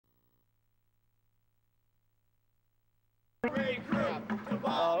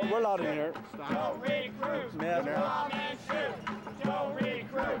We're allowed in here. Don't recruit. Man. Bomb and shoot. Don't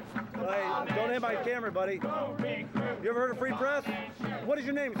recruit. Hey, don't hit my camera, buddy. Don't recruit. You ever heard of free press? What is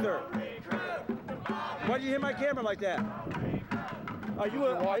your name, sir? Why'd you hit my camera like that? Are you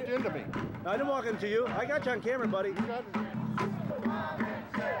You walked into me. I didn't walk into you. I got you on camera, buddy. Don't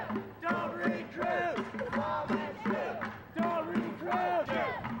recruit. Don't recruit. Don't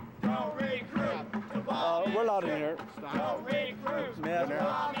recruit. We're allowed in here. Don't recruit. Man.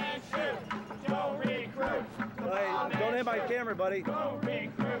 Bomb and shoot. Don't recruit. Hey, don't hit my camera, buddy. Don't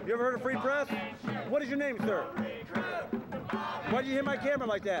recruit. You ever heard of free press? What is your name, sir? Why'd you hit my camera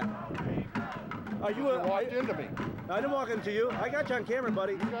like that? Are you You walked into me. I didn't walk into you. I got you on camera,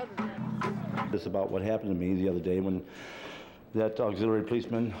 buddy. This is about what happened to me the other day when that auxiliary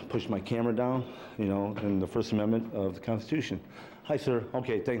policeman pushed my camera down, you know, in the First Amendment of the Constitution. Hi, sir.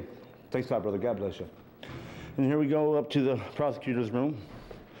 Okay, thanks a lot, brother. God bless you. And here we go up to the prosecutor's room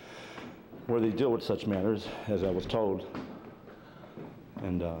where they deal with such matters, as I was told.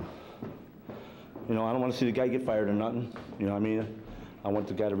 And, you know, I don't want to see the guy get fired or nothing. You know what I mean? I want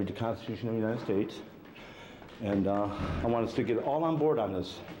the guy to read the Constitution of the United States. And I want us to get all on board on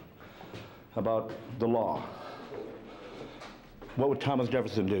this about the law. What would Thomas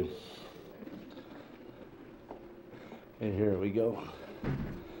Jefferson do? And here we go.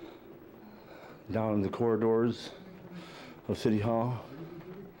 Down in the corridors of City Hall.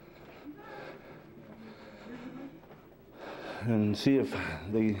 And see if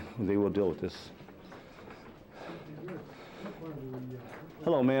they will deal with this.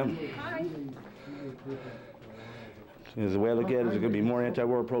 Hello, ma'am. Hi. As the way I look at it, there's going to be more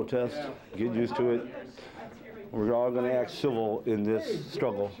anti-war protests. Get used to it. We're all going to act civil in this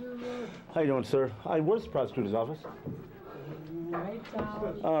struggle. How you doing, sir? Hi, where's the prosecutor's office? Right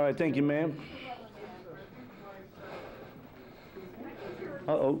down. All right, thank you, ma'am.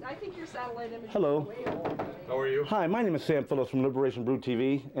 Uh-oh. I think your satellite image. Hello. How are you? Hi, my name is Sam Phillips from Liberation Brew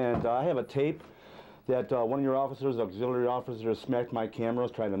TV, and I have a tape that one of your officers, auxiliary officers, smacked my cameras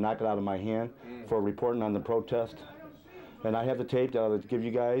trying to knock it out of my hand for reporting on the protest. And I have the tape that I'll give you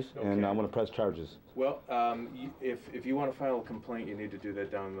guys, and I'm going to press charges. Well, if you want to file a complaint, you need to do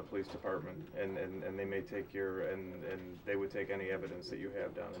that down in the police department, and they may take your, and they would take any evidence that you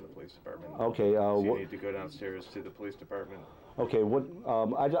have down in the police department. Okay. So you need to go downstairs to the police department. Okay, what?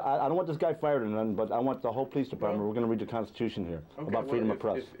 I don't want this guy fired or nothing, but I want the whole police department. We're going to read the Constitution here about freedom of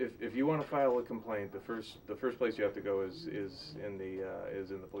press. If you want to file a complaint, the first place you have to go is in the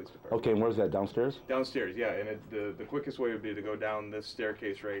police department. Okay, and where's that? Downstairs? Downstairs, yeah. And the quickest way would be to go down this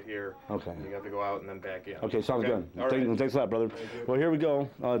staircase right here. Okay. And you have to go out and then back in. Okay, sounds good. All right. Thanks a lot, brother. Well, here we go.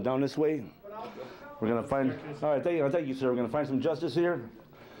 Down this way. We're going to find. All right, thank you, sir. We're going to find some justice here,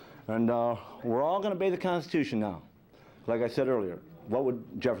 and we're all going to obey the Constitution now. Like I said earlier, what would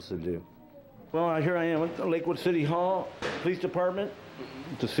Jefferson do? Well, here I am at the Lakewood City Hall Police Department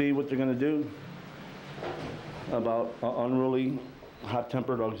to see what they're going to do about unruly,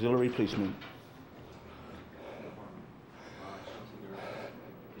 hot-tempered auxiliary policemen.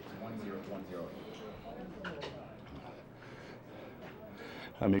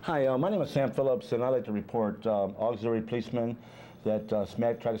 Hi, my name is Sam Phillips, and I'd like to report auxiliary policemen that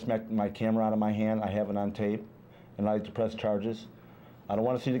tried to smack my camera out of my hand. I have it on tape, and I'd like to press charges. I don't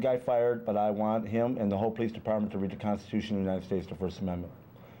want to see the guy fired, but I want him and the whole police department to read the Constitution of the United States, the First Amendment.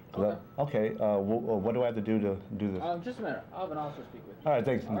 Okay. What do I have to do to do this? Just a minute. I'll have an officer speak with you. All right,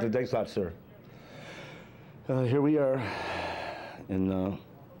 thanks. All right. Thanks a lot, sir. Here we are in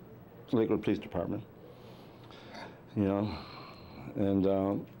Lakewood Police Department. You know, and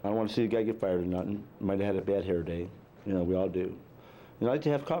I don't want to see the guy get fired or nothing. Might have had a bad hair day. You know, we all do. You know, I'd like to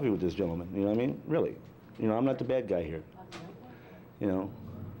have coffee with this gentleman. You know what I mean? Really. You know, I'm not the bad guy here. You know.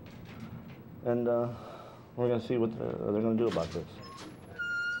 And we're going to see what they're going to do about this.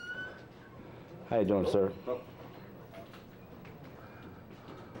 How you doing, sir?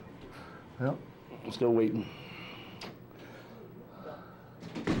 Yep. Still waiting.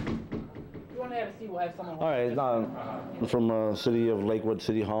 We'll have someone. All right, I'm from City of Lakewood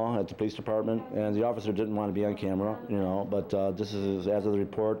City Hall at the police department, and the officer didn't want to be on camera, you know, but this is after the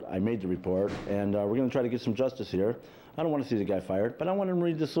report. I made the report, and we're going to try to get some justice here. I don't want to see the guy fired, but I want him to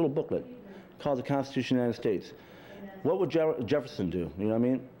read this little booklet called the Constitution of the United States. What would Jefferson do? You know what I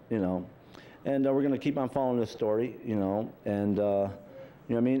mean? You know, and we're going to keep on following this story, you know, and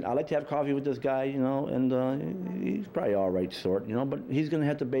you know what I mean? I like to have coffee with this guy, you know, and he's probably all right sort, you know, but he's going to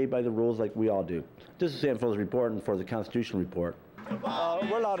have to obey by the rules like we all do. This is Sam Phillips reporting for the Constitution Report.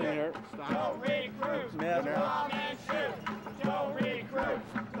 We're allowed in here. Don't recruit. Man. Bomb and shoot. Don't recruit.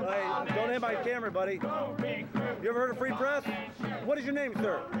 Hey, Don't hit my camera, buddy. You ever heard of free press? What is your name,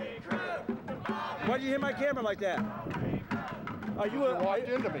 sir? Why'd you hit my camera like that? Are you You walked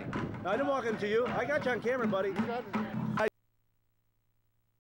into me. I didn't walk into you. I got you on camera, buddy. You got